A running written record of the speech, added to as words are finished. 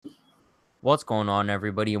What's going on,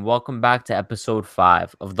 everybody, and welcome back to episode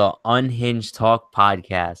 5 of the Unhinged Talk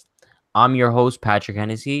podcast. I'm your host, Patrick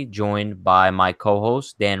Hennessy, joined by my co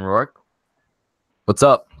host, Dan Rourke. What's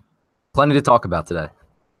up? Plenty to talk about today.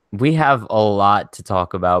 We have a lot to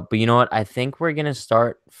talk about, but you know what? I think we're going to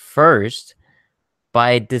start first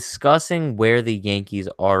by discussing where the Yankees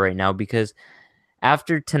are right now because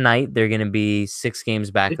after tonight, they're going to be 6 games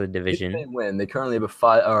back of the If division. they win, they currently have a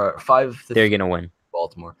 5 to They're going to win.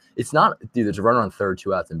 Baltimore. It's not, dude. There's a runner on third,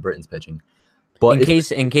 2 outs, and Britton's pitching. But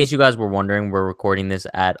In case you guys were wondering, we're recording this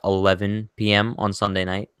at 11 p.m. on Sunday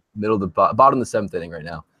night. Middle of the bottom of the 7th inning right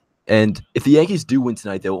now. And if the Yankees do win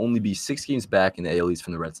tonight, they'll only be 6 games back in the AL East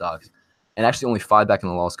from the Red Sox, and actually only 5 back in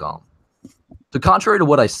the loss column. So contrary to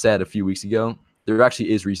what I said a few weeks ago, there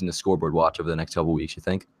actually is reason to scoreboard watch over the next couple of weeks. You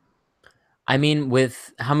think? I mean,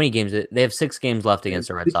 with how many games? They have 6 games left against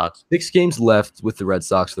the Red Sox. 6 games left with the Red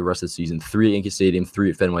Sox for the rest of the season. 3 at Yankee Stadium, 3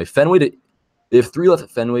 at Fenway. They have 3 left at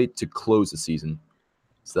Fenway to close the season.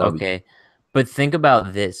 So Okay. But think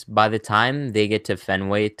about this. By the time they get to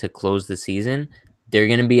Fenway to close the season, they're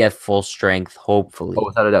going to be at full strength, hopefully. Oh,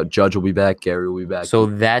 without a doubt, Judge will be back. Gary will be back. So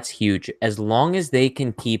that's huge. As long as they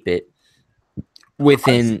can keep it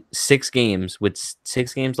within 6 games, with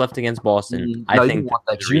 6 games left against Boston, I think you want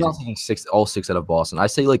that. You're not taking all 6 out of Boston. I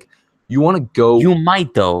say, you want to go. You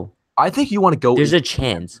might, though. I think you want to go. There's a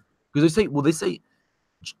chance. Because they say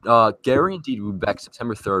Gary and Didi will be back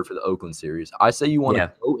September 3rd for the Oakland series. I say you want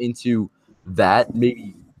to go into that,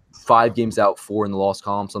 maybe 5 games out, 4 in the loss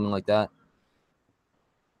column, something like that.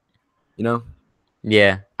 You know?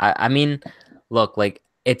 Yeah. I mean, look,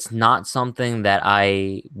 it's not something that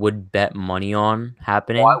I would bet money on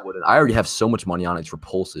happening. Oh, I wouldn't. I already have so much money on it. It's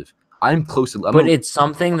repulsive. I'm close to. But it's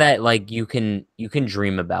something that you can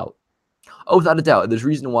dream about. Oh, without a doubt. There's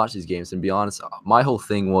reason to watch these games. And to be honest, my whole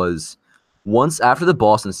thing was once after the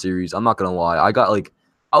Boston series, I'm not gonna lie,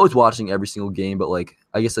 I was watching every single game, but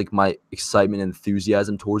I guess my excitement and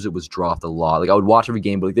enthusiasm towards it was dropped a lot. I would watch every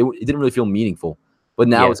game, but it didn't really feel meaningful. But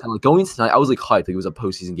now it's kind of going into tonight. I was hyped. It was a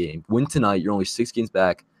postseason game. Win tonight, you're only 6 games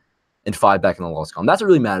back and 5 back in the loss column. That's what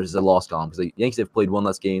really matters is the loss column because the Yankees have played 1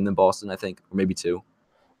 less game than Boston, I think, or maybe 2.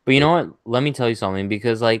 But you know what? Let me tell you something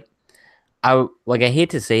because I hate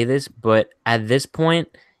to say this, but at this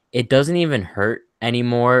point, it doesn't even hurt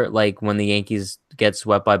anymore. When the Yankees get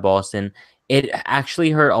swept by Boston, it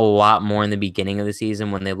actually hurt a lot more in the beginning of the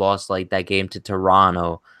season when they lost that game to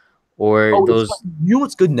Toronto. Or those. You know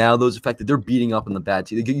what's good now, though, is the fact that they're beating up on the bad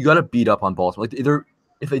team. You got to beat up on Baltimore. If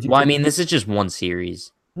they do. Well, I mean, this is just one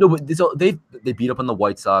series. No, but they beat up on the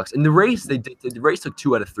White Sox and the Rays. The Rays took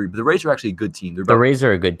 2 out of 3, but the Rays are actually a good team. The Rays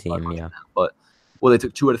are a good team, yeah. But they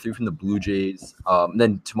took 2 out of 3 from the Blue Jays.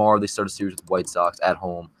 Then tomorrow they start a series with the White Sox at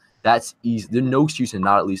home. That's easy. There's no excuse to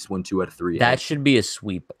not at least win 2 out of 3. That should be a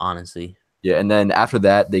sweep, honestly. Yeah, and then after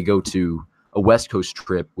that they go to a West Coast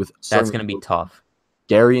trip with. That's going to be tough.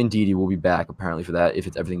 Gary and Didi will be back apparently for that if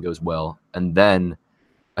everything goes well, and then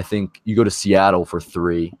I think you go to Seattle for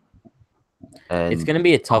 3. And it's going to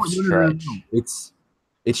be a tough stretch. No.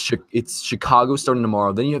 It's Chicago starting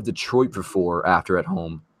tomorrow. Then you have Detroit for 4 after at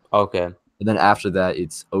home. Okay. And then after that,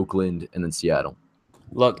 it's Oakland and then Seattle.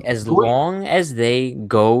 Look, as long as they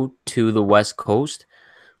go to the West Coast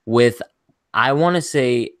with, I want to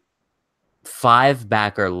say, 5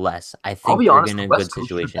 back or less, I think they're in a good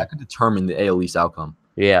situation. That could determine the AL East outcome.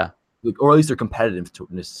 Yeah. Or at least their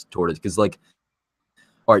competitiveness toward it. Because, all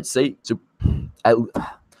right,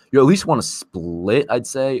 you at least want to split, I'd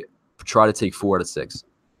say. Try to take 4 out of 6.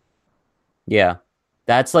 Yeah.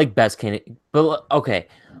 That's best case. But, okay,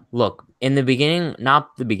 look, in the beginning,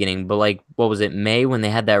 not the beginning, but what was it, May, when they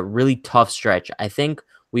had that really tough stretch, I think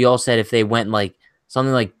we all said if they went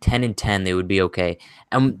something 10-10, they would be okay.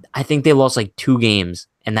 And I think they lost 2 games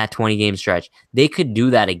in that 20-game stretch. They could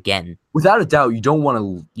do that again. Without a doubt, you don't want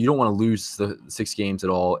to lose the 6 games at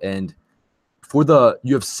all. And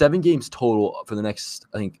you have 7 games total for the next,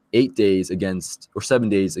 I think, 7 days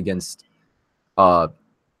against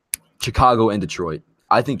Chicago and Detroit.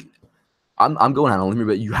 I think I'm going out on a limb,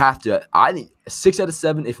 but you have to. I think 6 out of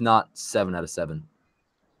 7, if not 7 out of 7.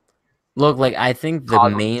 Look, I think the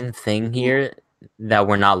main thing here that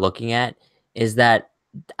we're not looking at is that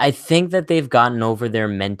I think that they've gotten over their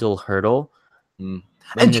mental hurdle in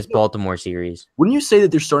this Baltimore series. Wouldn't you say that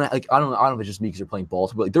they're starting to, I don't know if it's just me because they're playing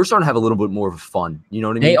Baltimore, but they're starting to have a little bit more of fun. You know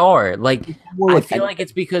what I mean? They are. I feel like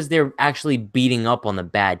it's because they're actually beating up on the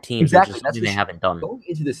bad teams. Exactly. That's something they haven't done. Going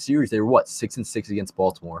into this series, they were 6-6 against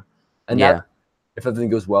Baltimore. And if everything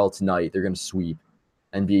goes well tonight, they're going to sweep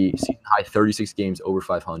and be season high 36 games over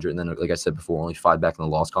 500. And then, like I said before, only 5 back in the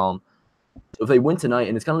loss column. So if they win tonight,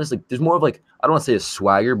 and it's kind of just like there's more of like I don't want to say a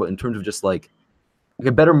swagger, but in terms of just like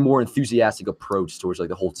a better, more enthusiastic approach towards like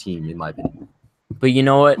the whole team, in my opinion. But you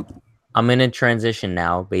know what? I'm gonna transition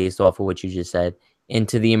now, based off of what you just said,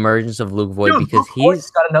 into the emergence of Luke Voigt Dude, because Luke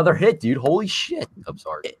Voigt's got another hit, dude. Holy shit! I'm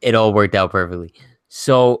sorry. it all worked out perfectly.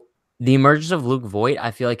 So the emergence of Luke Voigt,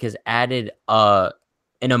 I feel like, has added an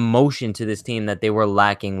emotion to this team that they were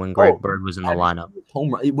lacking when Greg Bird was in the lineup.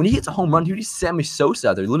 Home run. When he hits a home run, dude, he's Sammy Sosa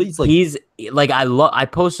out there. Literally, he's like I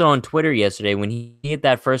posted on Twitter yesterday when he hit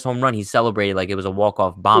that first home run, he celebrated like it was a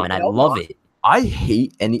walk-off bomb, and I love it. I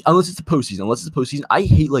hate unless it's the postseason. I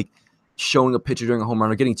hate like showing a pitcher during a home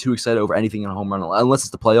run or getting too excited over anything in a home run unless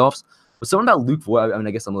it's the playoffs. But something about Luke Voigt, I mean,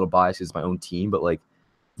 I guess I'm a little biased because it's my own team, but like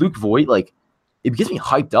Luke Voigt, like it gets me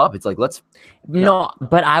hyped up. It's like no,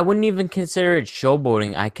 but I wouldn't even consider it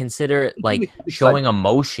showboating. I consider it like showing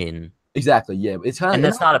emotion. Exactly, yeah. It's kind of, and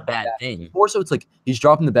that's not a bad thing. More so, it's like he's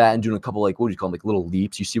dropping the bat and doing a couple like what do you call them, like little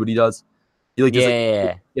leaps. You see what he does? He like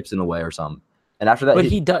skips in a way or something. And after that, but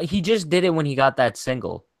he just did it when he got that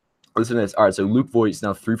single. Listen to this. All right, so Luke Voigt is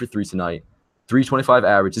now 3 for 3 tonight, 325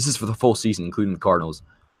 average. This is for the full season, including the Cardinals.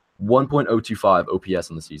 1.025 OPS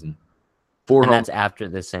on the season. That's after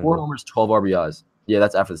the single. 4 homers, 12 RBIs. Yeah,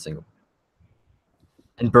 that's after the single.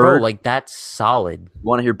 And Bird, bro, like that's solid.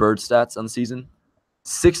 Want to hear Bird stats on the season?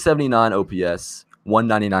 679 OPS,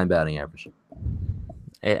 199 batting average.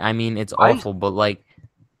 I mean, it's awful, but like,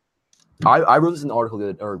 I wrote this in an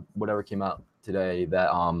article or whatever came out today that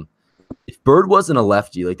if Bird wasn't a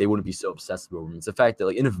lefty, like they wouldn't be so obsessive over him. It's the fact that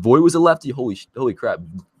like, and if Voigt was a lefty, holy crap,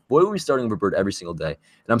 Voigt would be starting over Bird every single day,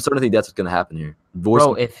 and I'm starting to think that's what's going to happen here.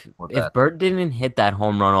 Bro, if Bird didn't hit that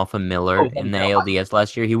home run off of Miller in the ALDS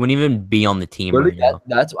last year, he wouldn't even be on the team right now.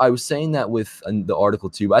 That's I was saying that with the article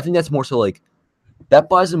too, but I think that's more so like that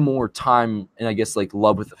buys him more time and I guess like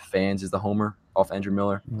love with the fans is the homer off Andrew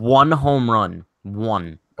Miller. 1 home run,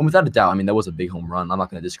 1. And without a doubt, I mean that was a big home run. I'm not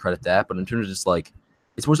going to discredit that, but in terms of just like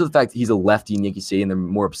it's more so the fact that he's a lefty in Yankee Stadium. They're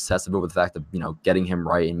more obsessive over the fact of getting him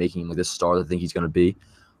right and making him like this star that I think he's going to be.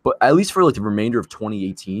 But at least for like the remainder of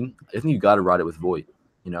 2018, I think you got to ride it with Voigt.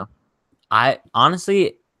 I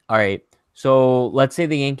honestly, all right. So let's say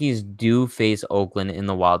the Yankees do face Oakland in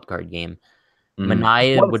the wild card game.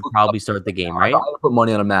 Manaea would probably start the game, right? I would put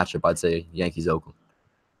money on a matchup. I'd say Yankees Oakland.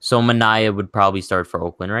 So Manaea would probably start for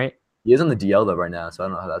Oakland, right? He is on the DL though right now, so I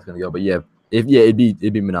don't know how that's gonna go. But yeah, it'd be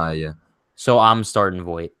Manaea, yeah. So I'm starting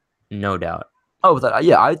Voigt, no doubt. Oh,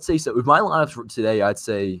 yeah, I'd say so. With my lineup for today, I'd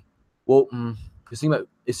say, well,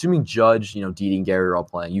 assuming Judge, Didi and Gary are all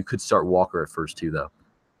playing, you could start Walker at first too, though,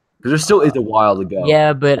 because there still is a while to go.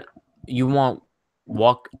 Yeah, but you want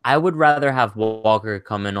I would rather have Walker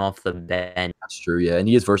coming off the bench. That's true, yeah, and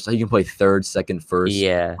he is versatile. He can play third, second, first.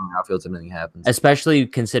 Yeah, outfield, if anything happens. Especially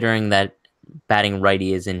considering that batting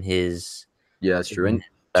righty is in his. Yeah, that's true. And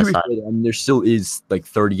there still is like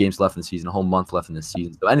 30 games left in the season, a whole month left in this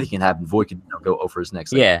season, so anything can happen. Voigt could go over his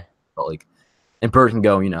next. But like, and Bird can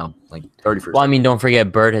go, like 31st. Well, I mean, don't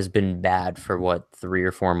forget, Bird has been bad for what 3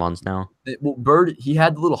 or 4 months now. Well, Bird, he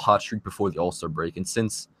had the little hot streak before the All-Star break, and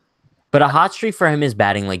since. But a hot streak for him is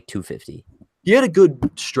batting like 250. He had a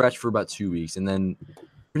good stretch for about 2 weeks, and then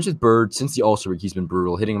with Bird, since the All-Star break, he's been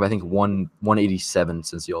brutal, hitting him I think 187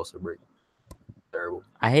 since the All-Star break. Terrible.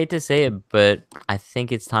 I hate to say it, but I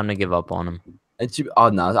think it's time to give up on him. No, I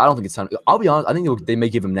don't think it's time. I'll be honest. I think they may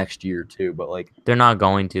give him next year too, but like they're not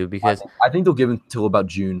going to because I think they'll give him till about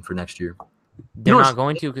June for next year. They're not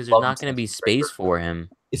going to because there's not going to be space for him.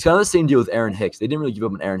 It's kind of the same deal with Aaron Hicks. They didn't really give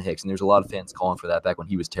up on Aaron Hicks, and there's a lot of fans calling for that back when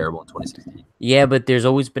he was terrible in 2016. Yeah, but there's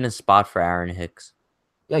always been a spot for Aaron Hicks.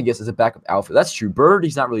 Yeah, I guess as a backup outfield. That's true. Bird,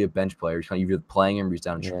 he's not really a bench player. He's kind of either playing him or he's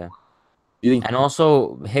down. Yeah. And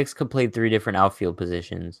also, Hicks could play 3 different outfield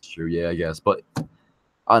positions. Sure, yeah, I guess. But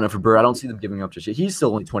I don't know, for Bird, I don't see them giving up just yet. He's still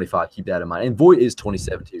only 25. Keep that in mind. And Voigt is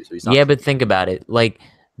 27 too, so he's not. Yeah, but think about it. Like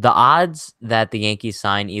the odds that the Yankees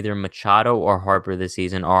sign either Machado or Harper this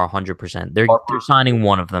season are 100%. They're signing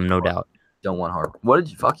one of them, no doubt. Don't want Harper. What did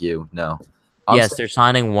you? Fuck you. No. Yes, they're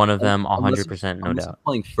signing one of them 100%, no doubt.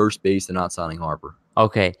 Playing first base and not signing Harper.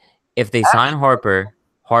 Okay, if they sign Harper,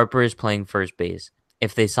 Harper is playing first base.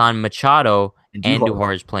 If they sign Machado,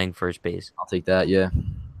 Andujar is playing first base. I'll take that, yeah.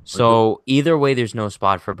 So either way, there's no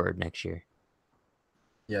spot for Bird next year.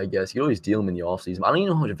 Yeah, I guess. You can always deal him in the offseason. I don't even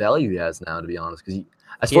know how much value he has now, to be honest, because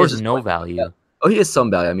he has no value. Yeah. Oh, he has some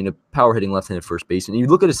value. I mean, a power hitting left-handed first baseman. You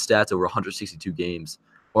look at his stats over 162 games.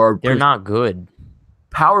 They're not good.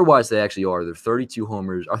 Power-wise, they actually are. They're 32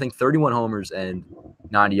 homers. I think 31 homers and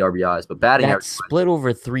 90 RBIs. But batting average split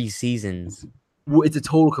over 3 seasons. Well, it's a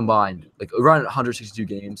total combined, like around 162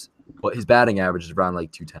 games. But his batting average is around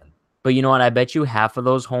like 210. But you know what? I bet you half of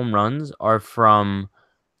those home runs are from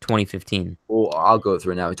 2015 Well, I'll go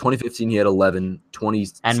through it now. In 2015, he had 11.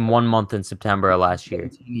 and 1 month in September of last year.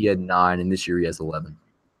 2017, he had 9, and this year he has 11.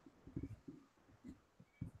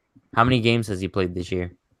 How many games has he played this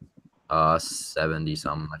year? 70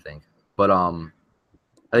 something, I think. But I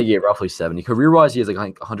think he had roughly 70. Career-wise, he has like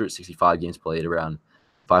 165 games played, around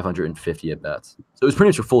 550 at bats. So it was pretty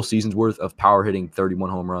much a full season's worth of power hitting 31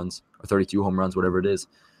 home runs or 32 home runs, whatever it is.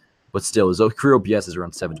 But still, his career OPS is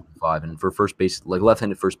around 725, and for first base, like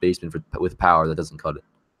left-handed first baseman with power, that doesn't cut it.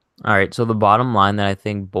 All right. So the bottom line that I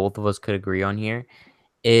think both of us could agree on here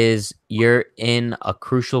is you're in a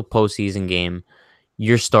crucial postseason game.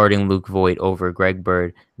 You're starting Luke Voit over Greg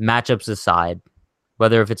Bird. Matchups aside,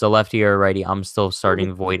 whether if it's a lefty or a righty, I'm still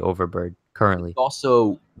starting Voit over Bird currently.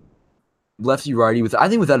 Also, lefty righty, I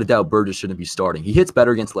think without a doubt, Bird just shouldn't be starting. He hits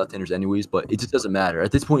better against left-handers anyways, but it just doesn't matter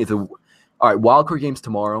at this point. All right, wild card games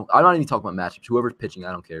tomorrow. I'm not even talking about matchups. Whoever's pitching,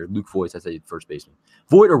 I don't care. Luke Voit, I say first baseman.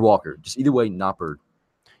 Voit or Walker, just either way, not Bird.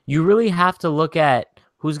 You really have to look at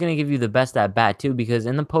who's going to give you the best at bat too, because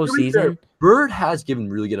in the postseason, Bird has given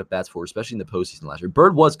really good at bats for, especially in the postseason last year.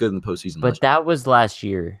 Bird was good in the postseason, but that was last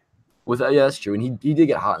year. Yeah, that's true, and he did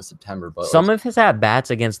get hot in September. But some of his at bats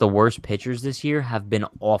against the worst pitchers this year have been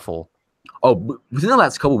awful. Oh, within the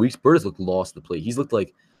last couple of weeks, Bird has looked lost at the plate. He's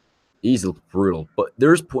looked brutal. But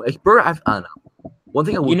there's Bird. I don't know. One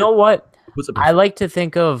thing you know what? I like to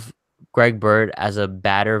think of Greg Bird as a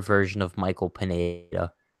batter version of Michael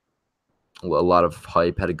Pineda. Well, a lot of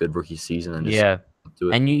hype, had a good rookie season, and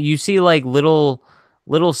and you see like little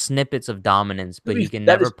snippets of dominance, but you can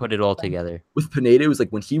never put it all together. With Pineda, it was like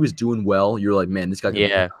when he was doing well, you're like, man, this guy.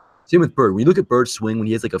 Yeah. Same with Bird. When you look at Bird's swing when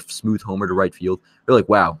he has like a smooth homer to right field, you're like,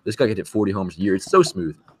 wow, this guy could hit 40 homers a year. It's so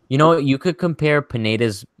smooth. You know, you could compare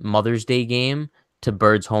Pineda's Mother's Day game to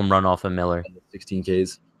Bird's home run off of Miller. 16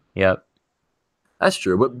 Ks. Yep. That's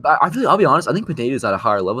true. But I'll be honest, I think Pineda's at a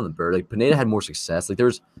higher level than Bird. Like Pineda had more success. I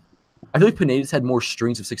feel like Pineda's had more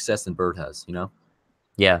strings of success than Bird has, you know?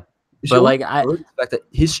 Yeah. But like the fact that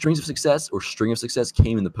his strings of success or string of success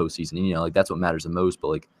came in the postseason. And, you know, like that's what matters the most. But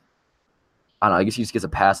like, I don't know, I guess he just gets a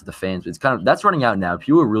pass at the fans. It's kind of that's running out now.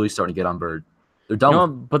 People are really starting to get on Bird. They're done. You know,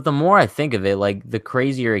 but the more I think of it, like the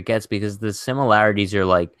crazier it gets because the similarities are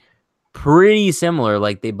like pretty similar.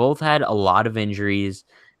 Like they both had a lot of injuries.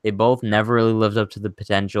 They both never really lived up to the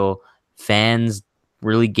potential. Fans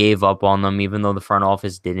really gave up on them, even though the front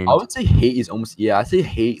office didn't. I would say hate is almost I'd say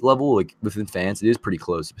hate level like within fans, it is pretty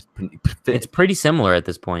close. It's pretty similar at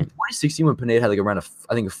this point. 2016 when Pineda had like around a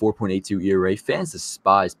 4.82 ERA, fans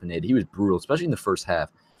despised Pineda. He was brutal, especially in the first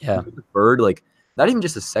half. Yeah. Bird, like not even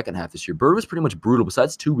just the second half this year. Bird was pretty much brutal.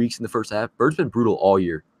 Besides 2 weeks in the first half, Bird's been brutal all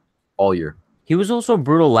year. All year. He was also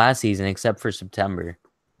brutal last season, except for September.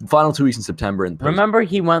 Final 2 weeks in September. And remember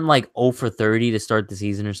he went like 0 for 30 to start the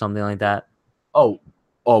season or something like that?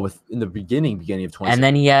 In the beginning of 20. And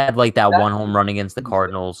then he had like that one home run against the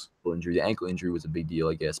Cardinals. Injury. The ankle injury was a big deal,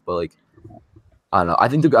 I guess. But like, I don't know.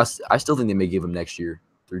 I still think they may give him next year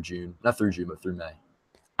through June. Not through June, but through May.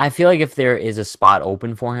 I feel like if there is a spot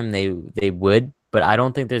open for him, they would. But I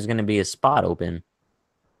don't think there's going to be a spot open.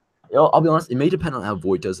 I'll be honest. It may depend on how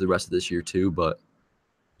Voit does the rest of this year too. But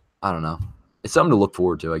I don't know. It's something to look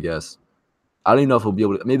forward to, I guess. I don't even know if he'll be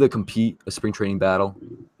able to. Maybe they'll compete a spring training battle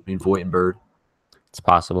between Voit and Bird. It's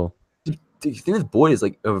possible. The thing with Voit is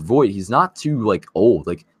like Voit. He's not too like old.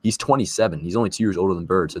 Like he's 27. He's only 2 years older than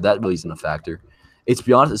Bird, so that really isn't a factor. It's to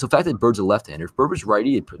be honest. It's the fact that Bird's a left-hander. If Bird was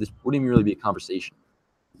righty, this wouldn't even really be a conversation.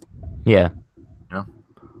 Yeah. Yeah.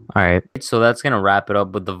 All right. So that's gonna wrap it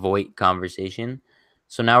up with the Voit conversation.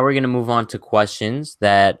 So now we're gonna move on to questions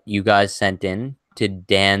that you guys sent in to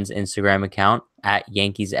Dan's Instagram account at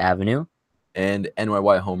Yankees Avenue and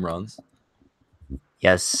NYY Home Runs.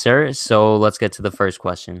 Yes, sir. So let's get to the first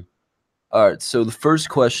question. All right. So the first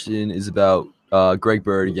question is about Greg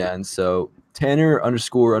Bird again. So Tanner _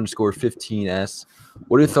 15S.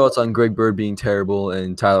 What are your thoughts on Greg Bird being terrible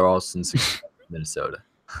and Tyler Austin's Minnesota?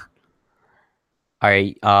 All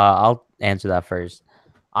right. I'll answer that first.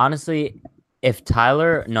 Honestly, if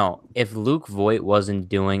Luke Voit wasn't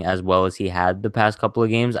doing as well as he had the past couple of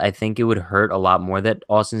games, I think it would hurt a lot more that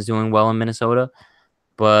Austin's doing well in Minnesota.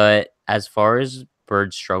 But as far as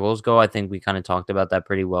Bird's struggles go, I think we kind of talked about that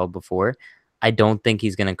pretty well before. I don't think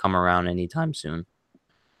he's going to come around anytime soon.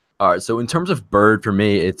 All right. So in terms of Bird, for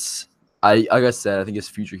me, it's like I said, I think his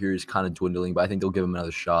future here is kind of dwindling, but I think they'll give him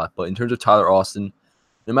another shot. But in terms of Tyler Austin,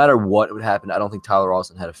 no matter what would happen, I don't think Tyler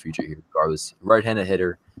Austin had a future here, regardless. Right-handed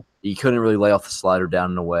hitter. He couldn't really lay off the slider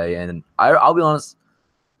down and away. And I'll be honest,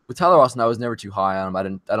 with Tyler Austin, I was never too high on him. I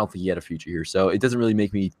don't think he had a future here. So it doesn't really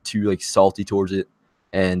make me too like salty towards it.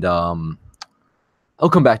 and he'll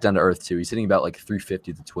come back down to earth too. He's hitting about like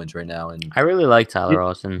 350 at the Twins right now, and I really like he Tyler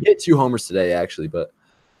Austin. hit 2 homers today actually, but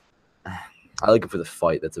I like him for the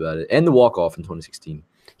fight. That's about it, and the walk off in 2016.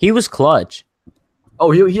 He was clutch. Oh,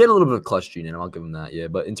 he had a little bit of clutch gene in him. I'll give him that. Yeah,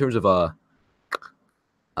 but in terms of I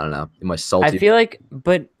don't know, am I I salty? feel like,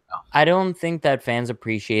 but I don't think that fans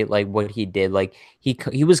appreciate like what he did. Like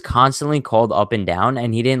he was constantly called up and down,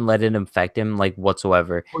 and he didn't let it affect him like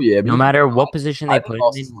whatsoever. Oh yeah, No matter what position I they think put him in,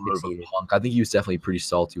 Austin's he a little bit of succeeded. a punk. I think he was definitely pretty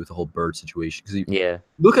salty with the whole Bird situation because Yeah,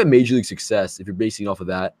 look at Major League success. If you're basing it off of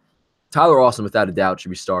that, Tyler Austin, without a doubt, should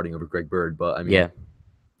be starting over Greg Bird. But I mean, yeah.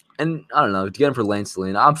 and I don't know, to get him for Lance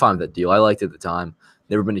Lynn, I'm fine with that deal. I liked it at the time.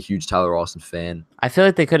 Never been a huge Tyler Austin fan. I feel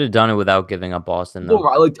like they could have done it without giving up Austin though. Well,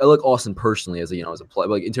 I like Austin personally as a as a player.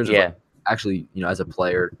 Like in terms of Yeah, like, actually as a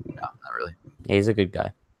player, no, not really. yeah, he's a good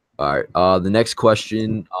guy. All right. The next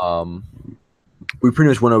question. We pretty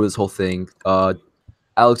much went over this whole thing.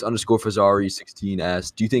 Alex _ Fazari 16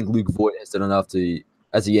 asks, do you think Luke Voigt has done enough to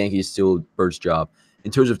as a Yankee steal Bird's job?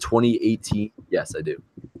 In terms of 2018, yes, I do.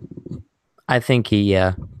 I think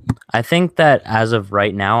yeah. I think that as of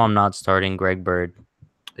right now, I'm not starting Greg Bird.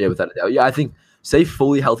 Yeah, without a doubt. Yeah, I think say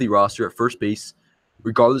fully healthy roster at first base,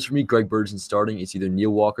 regardless for me, Greg Bird isn't starting. It's either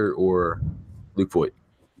Neil Walker or Luke Voigt.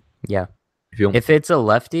 Yeah. You feel? If it's a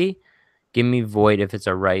lefty, give me Voigt. If it's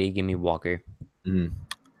a righty, give me Walker. Mm-hmm.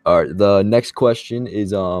 All right. The next question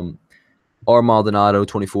is R Maldonado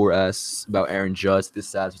 24 asks about Aaron Judge. This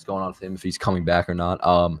stats what's going on with him, if he's coming back or not.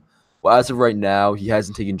 Well, as of right now, he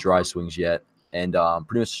hasn't taken dry swings yet. And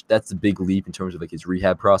pretty much that's a big leap in terms of like his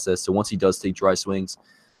rehab process. So once he does take dry swings,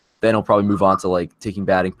 then he'll probably move on to like taking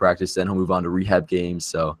batting practice. Then he'll move on to rehab games.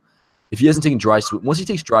 So if he hasn't taken dry swings, once he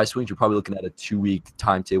takes dry swings, you're probably looking at a 2-week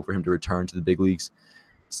timetable for him to return to the big leagues.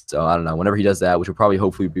 So I don't know. Whenever he does that, which will probably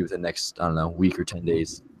hopefully be within the next, I don't know, week or 10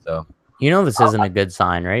 days. So this isn't a good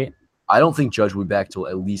sign, right? I don't think Judge will be back till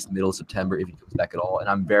at least middle of September if he comes back at all. And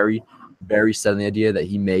I'm very, very set on the idea that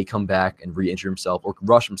he may come back and re-injure himself or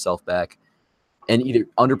rush himself back and either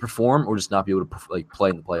underperform or just not be able to like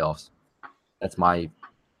play in the playoffs. That's my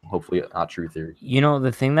hopefully not true theory.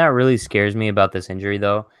 The thing that really scares me about this injury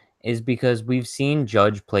though is because we've seen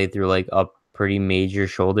Judge play through like a pretty major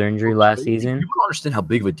shoulder injury last season. You don't understand how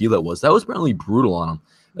big of a deal that was. That was apparently brutal on him.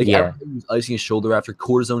 Like Yeah. he was icing his shoulder after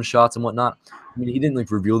cortisone shots and whatnot. I mean, he didn't like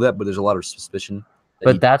reveal that, but there's a lot of suspicion.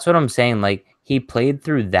 But that's what I'm saying. Like he played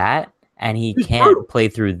through that, and he can't brutal. play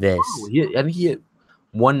through this. I think he hit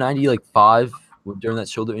 190 like 5 during that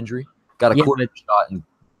shoulder injury. Got a cortisone shot and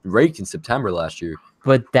raked in September last year.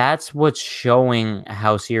 But that's what's showing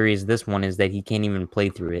how serious this one is, that he can't even play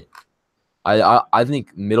through it. I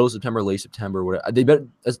think middle of September, late September, whatever. They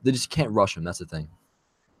just can't rush him. That's the thing.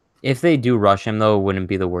 If they do rush him, though, it wouldn't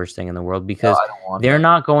be the worst thing in the world because they're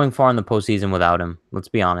not going far in the postseason without him. Let's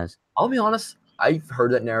be honest. I'll be honest. I've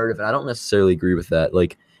heard that narrative, and I don't necessarily agree with that.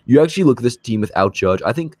 Like, you actually look at this team without Judge.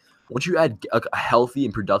 I think once you add a healthy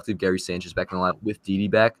and productive Gary Sanchez back in the lineup with Didi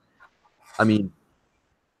back, I mean,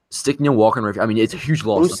 stick Neil Walker in. I mean, it's a huge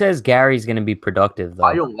loss. Who says Gary's going to be productive, though?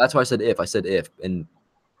 I don't. That's why I said if. I said if, and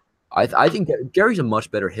I think that Gary's a much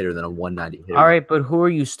better hitter than a 190 hitter. All right, but who are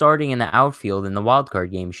you starting in the outfield in the wild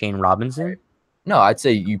card game? Shane Robinson? No, I'd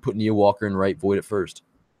say you put Neil Walker in right, Voigt at first.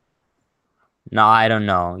 No, I don't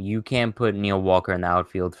know. You can't put Neil Walker in the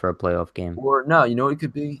outfield for a playoff game. Or no, you know what it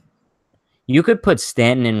could be? You could put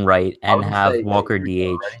Stanton in right and have Walker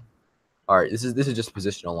DH. All right, this is just a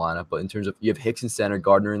positional lineup, but in terms of you have Hicks in center,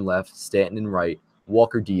 Gardner in left, Stanton in right,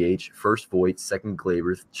 Walker DH, first Voigt, second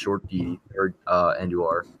Glaber, short D, third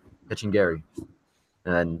Andujar, pitching Gary,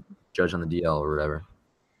 and then Judge on the DL or whatever.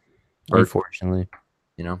 Unfortunately,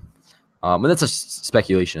 but that's a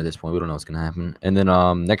speculation at this point. We don't know what's gonna happen. And then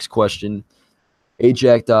next question.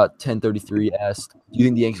 Ajax.1033 asked, do you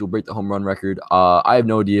think the Yankees will break the home run record? I have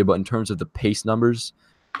no idea, but in terms of the pace numbers,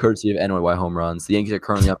 courtesy of NYY home runs, the Yankees are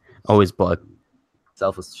currently up. Always plug.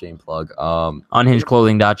 Selfless shame plug.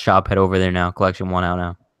 Unhingedclothing.shop. Head over there now. Collection 1 out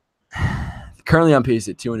now. Currently on pace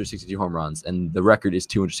at 262 home runs, and the record is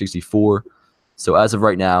 264. So as of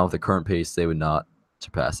right now, the current pace, they would not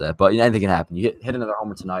surpass that. But anything can happen. You hit another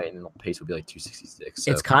homer tonight, and the pace will be like 266.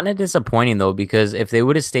 So. It's kind of disappointing, though, because if they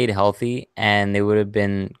would have stayed healthy and they would have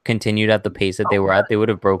been continued at the pace that they were at, they would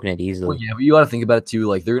have broken it easily. Well, yeah, but you got to think about it, too.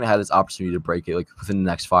 Like, they're going to have this opportunity to break it, like, within the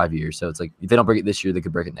next 5 years. So it's like, if they don't break it this year, they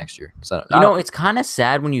could break it next year. So, it's kind of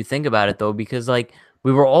sad when you think about it, though, because, like,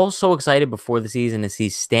 we were all so excited before the season to see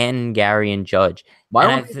Stanton, Gary, and Judge.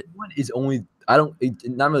 My only one is only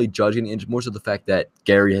not really judging the injury, more so the fact that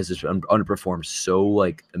Gary has just underperformed so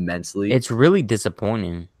like immensely. It's really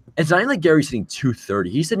disappointing. It's not even like Gary's hitting 230.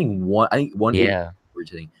 He's hitting one. I think one. Yeah.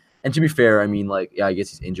 Hitting. And to be fair, I mean, like, yeah, I guess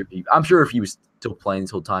he's injured. I'm sure if he was still playing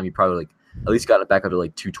this whole time, he probably like at least got it back up to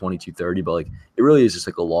like 220, 230. But like, it really is just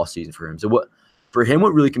like a lost season for him. So what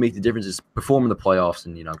really can make the difference is perform in the playoffs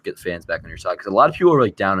and get fans back on your side. Because a lot of people are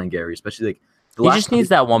like down on Gary, especially like He just needs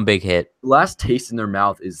that one big hit. the last taste in their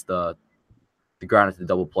mouth is the ground at the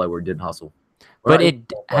double play where he didn't hustle. But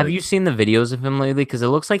have you seen the videos of him lately? Because it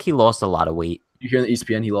looks like he lost a lot of weight. You hear on the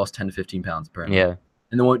ESPN, he lost 10 to 15 pounds apparently. Yeah.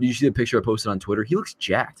 And then did you see the picture I posted on Twitter? He looks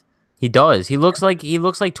jacked. He does. He looks like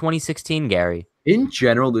 2016 Gary. In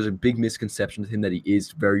general, there's a big misconception with him that he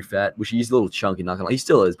is very fat, which he's a little chunky. Not gonna lie, he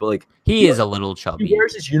still is, but like he is a little he chubby.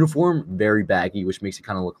 wears his uniform very baggy, which makes it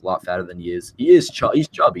kind of look a lot fatter than he is. He's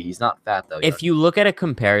chubby. He's not fat though. If you look at a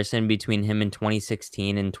comparison between him in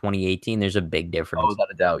 2016 and 2018, there's a big difference. Oh, without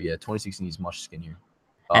a doubt, yeah. 2016, he's much skinnier.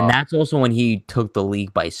 And that's also when he took the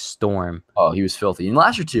league by storm. Oh, he was filthy. And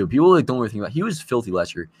last year too, people like don't really think about. He was filthy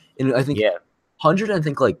last year. And I think 100, I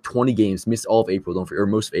think like 20 games, missed all of April. Don't forget, or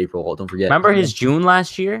most of April. Don't forget. Remember his June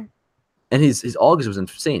last year? And his August was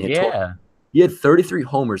insane. He had 33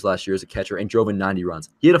 homers last year as a catcher and drove in 90 runs.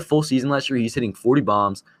 He had a full season last year. He's hitting 40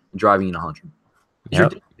 bombs and driving in 100.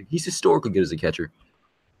 He's historically good as a catcher.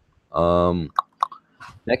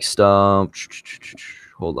 Next,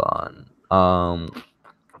 hold on.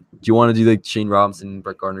 Do you want to do the Shane Robinson,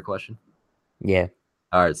 Brett Gardner question? Yeah.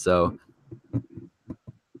 All right. So,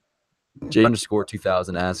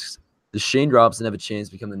 J_2000 asks, does Shane Robinson have a chance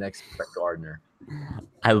to become the next Brett Gardner?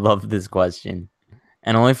 I love this question.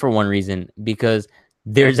 And only for one reason, because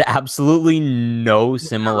there's absolutely no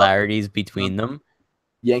similarities between them.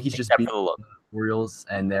 Yankees just beat the Orioles,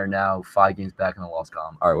 and they're now 5 games back in the loss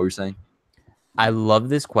column. All right, what were you saying? I love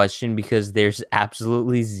this question because there's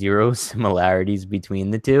absolutely zero similarities between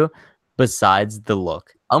the two besides the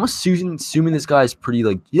look. I'm assuming this guy is pretty,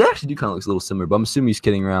 like, he actually do kind of looks a little similar, but I'm assuming he's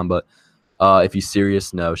kidding around. But if he's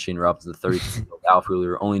serious, no, Shane Robinson, the 30th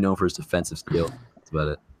outfielder, only known for his defensive skill. That's about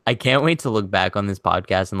it. I can't wait to look back on this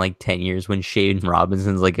podcast in like 10 years when Shane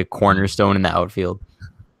Robinson's like a cornerstone in the outfield.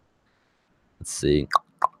 Let's see.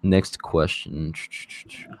 Next question.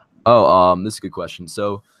 Oh, this is a good question.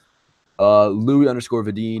 So,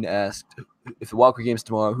 Louis_Vadine asked, if the Walker game's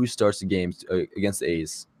tomorrow, who starts the games against the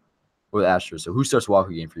A's or the Astros? So who starts the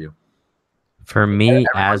Walker game for you? For me,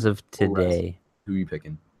 as of today, who are you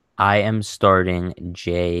picking? I am starting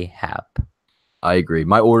J Happ. I agree.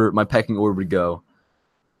 My pecking order would go.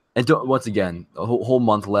 And once again, a whole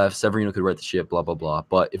month left. Severino could right the ship, blah, blah, blah.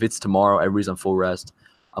 But if it's tomorrow, everybody's on full rest.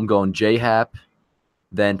 I'm going J Happ,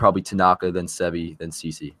 then probably Tanaka, then Sevy, then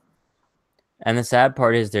CC. And the sad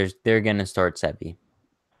part is they're going to start Sevy.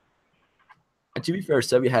 And to be fair,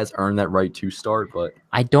 Sevy has earned that right to start, but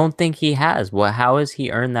I don't think he has. Well, how has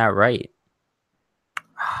he earned that right?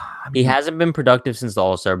 He hasn't been productive since the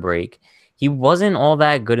All-Star break. He wasn't all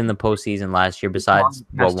that good in the postseason last year, besides,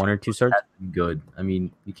 one or two starts? Good. I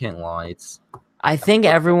mean, you can't lie. I think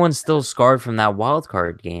everyone's still scarred from that wild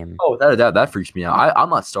card game. Oh, that freaks me out. I'm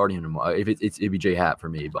not starting him tomorrow. If it'd be J Happ for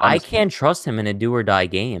me. But I can't trust him in a do or die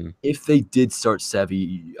game. If they did start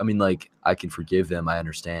Sevy, I mean, like, I can forgive them. I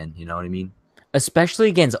understand. You know what I mean? Especially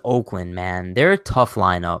against Oakland, man. They're a tough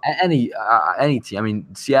lineup. Any team. I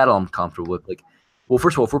mean, Seattle, I'm comfortable with. Like, well,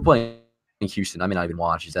 first of all, if we're playing in Houston, I may not even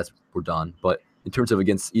watch. We're done. But in terms of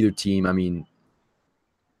against either team, I mean,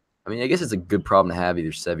 I guess it's a good problem to have,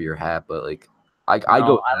 either Sevy or Happ. But like, I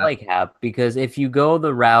like Happ because if you go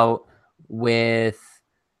the route with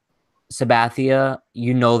Sabathia,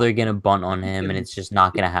 you know they're gonna bunt on him, and it's just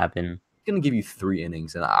not gonna happen. He's gonna give you 3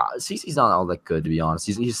 innings, and CC's not all that good, to be honest.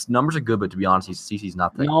 His numbers are good, but to be honest, CC's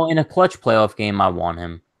not that. No, in a clutch playoff game, I want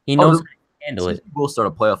him. He knows how to handle it. We'll start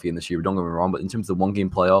a playoff game this year. Don't get me wrong, but in terms of the 1-game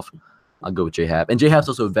playoff, I'll go with J Happ. And J Happ's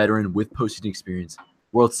also a veteran with postseason experience,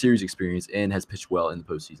 World Series experience, and has pitched well in the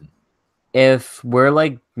postseason. If we're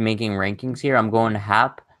like making rankings here, I'm going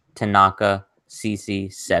Happ, Tanaka, CC,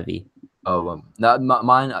 Sevy. Oh,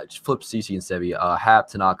 mine. I just flip CC and Sevy. Happ,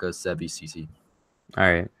 Tanaka, Sevy, CC. All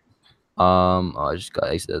right. I just got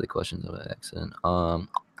exited the questions on accident. All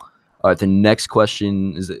right. The next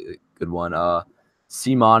question is a good one.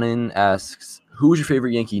 Simonin asks, "Who is your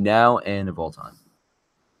favorite Yankee now and of all time?"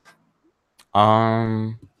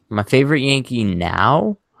 My favorite Yankee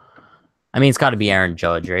now? I mean, it's got to be Aaron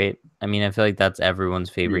Judge, right? I mean, I feel like that's everyone's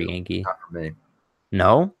favorite Yankee. Not for me.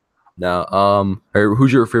 No? No.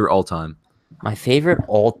 Who's your favorite all time? My favorite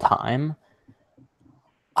all time?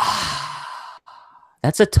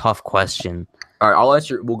 That's a tough question. All right, I'll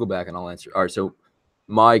answer. We'll go back and I'll answer. All right, so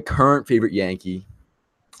my current favorite Yankee,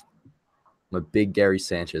 I'm a big Gary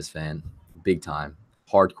Sanchez fan, big time,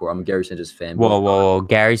 hardcore. I'm a Gary Sanchez fan. Whoa.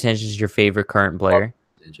 Gary Sanchez is your favorite current player?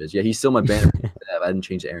 Sanchez. Yeah, he's still my banner. I didn't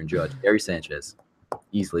change to Aaron Judge. Gary Sanchez,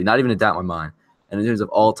 easily, not even a doubt in my mind. And in terms of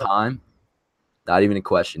all time, not even a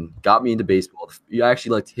question. Got me into baseball. You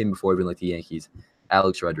actually liked him before I even liked the Yankees.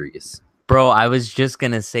 Alex Rodriguez. Bro, I was just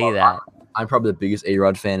gonna say that. I'm probably the biggest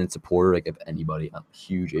A-Rod fan and supporter, like, of anybody. I'm a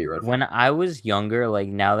huge A-Rod fan. When I was younger, like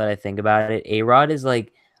now that I think about it, A-Rod is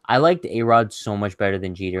like I liked A-Rod so much better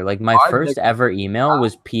than Jeter. Like my first ever email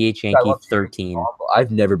was PH Yankee 13.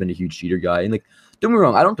 I've never been a huge Jeter guy, and like, don't get me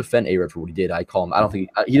wrong, I don't defend A-Rod for what he did. I call him. I don't think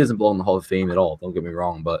he doesn't belong in the Hall of Fame at all. Don't get me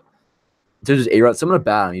wrong, but in terms of A-Rod, someone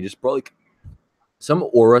about him, he just brought like some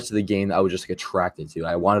aura to the game that I was just like attracted to.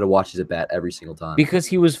 I wanted to watch his at bat every single time because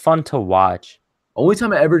he was fun to watch. Only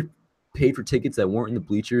time I ever paid for tickets that weren't in the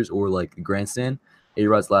bleachers or like the grandstand,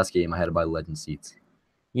 A-Rod's last game, I had to buy legend seats.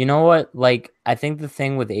 You know what? Like, I think the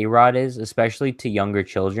thing with A-Rod is, especially to younger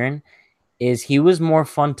children, is he was more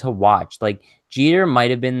fun to watch. Like, Jeter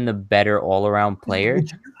might have been the better all-around player,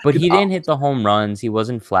 but he didn't hit the home runs. He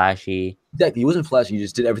wasn't flashy. Exactly. He wasn't flashy. He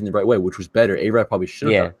just did everything the right way, which was better. A-Rod probably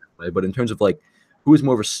should have done it that way. But in terms of, like, who was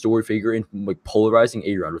more of a story figure and, like, polarizing,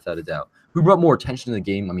 A-Rod, without a doubt. Who brought more attention to the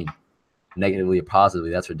game? I mean, negatively or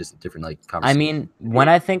positively, that's a different, like, conversation. I mean, when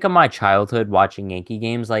I think of my childhood watching Yankee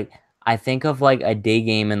games, like, I think of like a day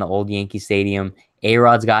game in the old Yankee Stadium.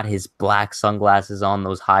 A-Rod's got his black sunglasses on,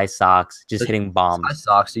 those high socks, just hitting bombs. High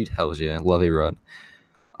socks, dude. Hells yeah. Love A-Rod.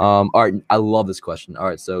 All right. I love this question. All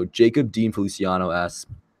right. So Jacob Dean Feliciano asks,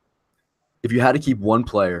 if you had to keep one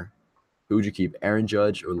player, who would you keep? Aaron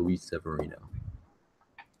Judge or Luis Severino?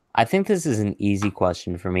 I think this is an easy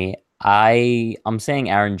question for me. I'm saying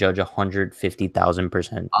Aaron Judge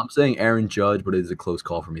 150,000%. I'm saying Aaron Judge, but it is a close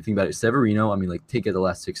call for me. Think about it. Severino, I mean, like, take it the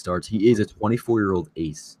last 6 starts. He is a 24-year-old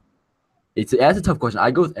ace. That's a tough question. I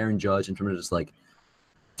go with Aaron Judge in terms of just, like,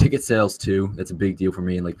 ticket sales, too. That's a big deal for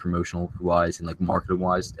me, and, like, promotional-wise and, like,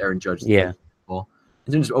 marketing-wise. Aaron Judge is in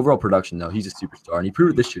terms of overall production, though, he's a superstar. And he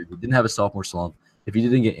proved it this year. He didn't have a sophomore slump. If he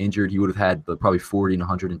didn't get injured, he would have had probably 40 and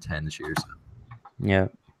 110 this year. So. Yeah.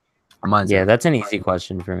 That's an easy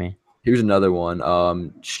question for me. Here's another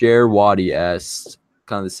one. Cher Wadi asked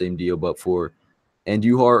kind of the same deal, but for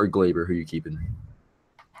Andujar or Glaber, who are you keeping?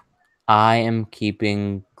 I am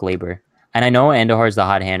keeping Glaber. And I know Andujar is the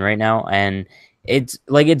hot hand right now, and it's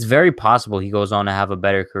very possible he goes on to have a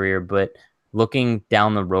better career, but looking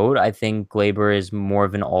down the road, I think Glaber is more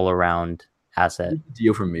of an all-around asset.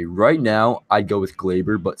 Deal for me. Right now, I'd go with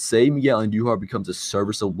Glaber, but say Miguel Andujar becomes a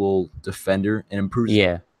serviceable defender and improves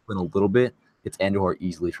a little bit, it's Andujar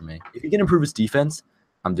easily for me. If he can improve his defense,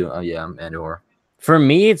 I'm Andujar. For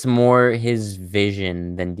me, it's more his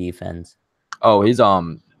vision than defense. Oh, he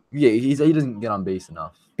doesn't get on base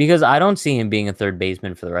enough. Because I don't see him being a third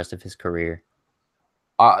baseman for the rest of his career.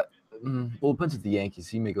 Well, it depends with the Yankees.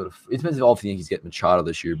 He may go to. It depends if the Yankees get Machado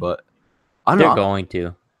this year, but I don't know. They're going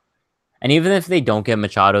to. And even if they don't get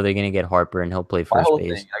Machado, they're going to get Harper, and he'll play first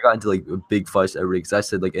base. I got into like a big fight with everybody because I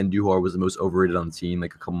said like Andujar was the most overrated on the team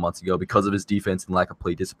like a couple months ago because of his defense and lack of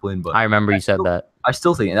play discipline. But I remember you said that. I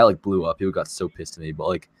still think, and that like blew up. People got so pissed at me, but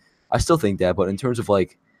like I still think that. But in terms of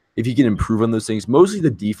like if you can improve on those things, mostly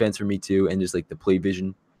the defense for me too, and just like the play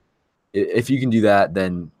vision. If you can do that,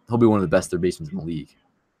 then he'll be one of the best third basemen in the league.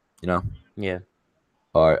 You know? Yeah.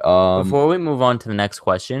 All right. Before we move on to the next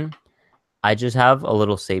question, I just have a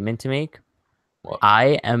little statement to make. What?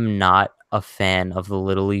 I am not a fan of the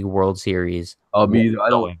Little League World Series. Oh, me either. I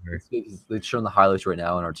don't. It's showing the highlights right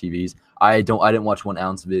now on our TVs. I didn't watch 1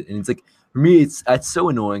 ounce of it, and it's like for me, it's so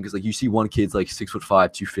annoying because like you see one kid's like 6'5",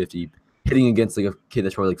 250, hitting against like a kid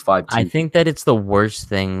that's probably like 5'2". I think that it's the worst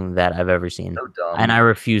thing that I've ever seen, so dumb. And I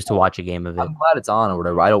refuse to watch a game of it. I'm glad it's on or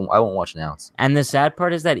whatever. I won't watch an ounce. And the sad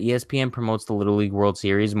part is that ESPN promotes the Little League World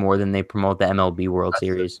Series more than they promote the MLB World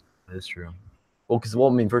Series. That's true. Well, because I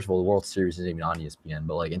mean, first of all, the World Series isn't even on ESPN,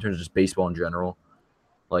 but like in terms of just baseball in general,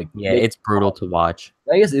 like it's brutal to watch.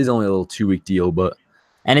 I guess it is only a little 2-week deal,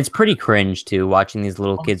 and it's pretty cringe too, watching these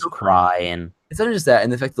little kids cry. And it's not just that,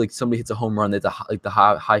 and the fact that like somebody hits a home run, that's like the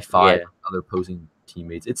high five other opposing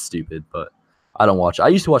teammates. It's stupid, but I don't watch it. I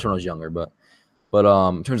used to watch when I was younger, but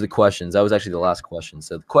in terms of the questions, that was actually the last question.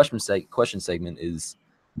 So the question segment is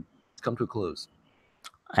it's come to a close.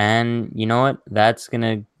 And you know what? That's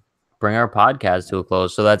gonna bring our podcast to a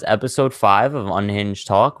close. So that's episode 5 of Unhinged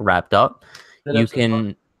Talk wrapped up. You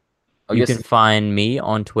can find me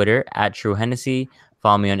on Twitter at True Hennessy.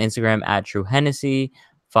 Follow me on Instagram at True Hennessy.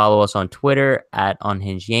 Follow us on Twitter at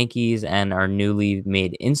Unhinged Yankees and our newly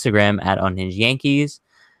made Instagram at Unhinged Yankees.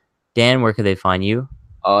 Dan, where could they find you?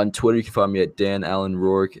 On Twitter, you can find me at Dan Allen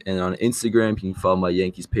Rourke, and on Instagram, you can follow my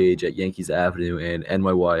Yankees page at Yankees Avenue and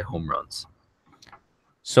NYY Home Runs.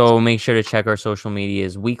 So make sure to check our social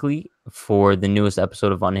medias weekly for the newest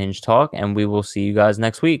episode of Unhinged Talk, and we will see you guys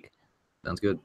next week. Sounds good.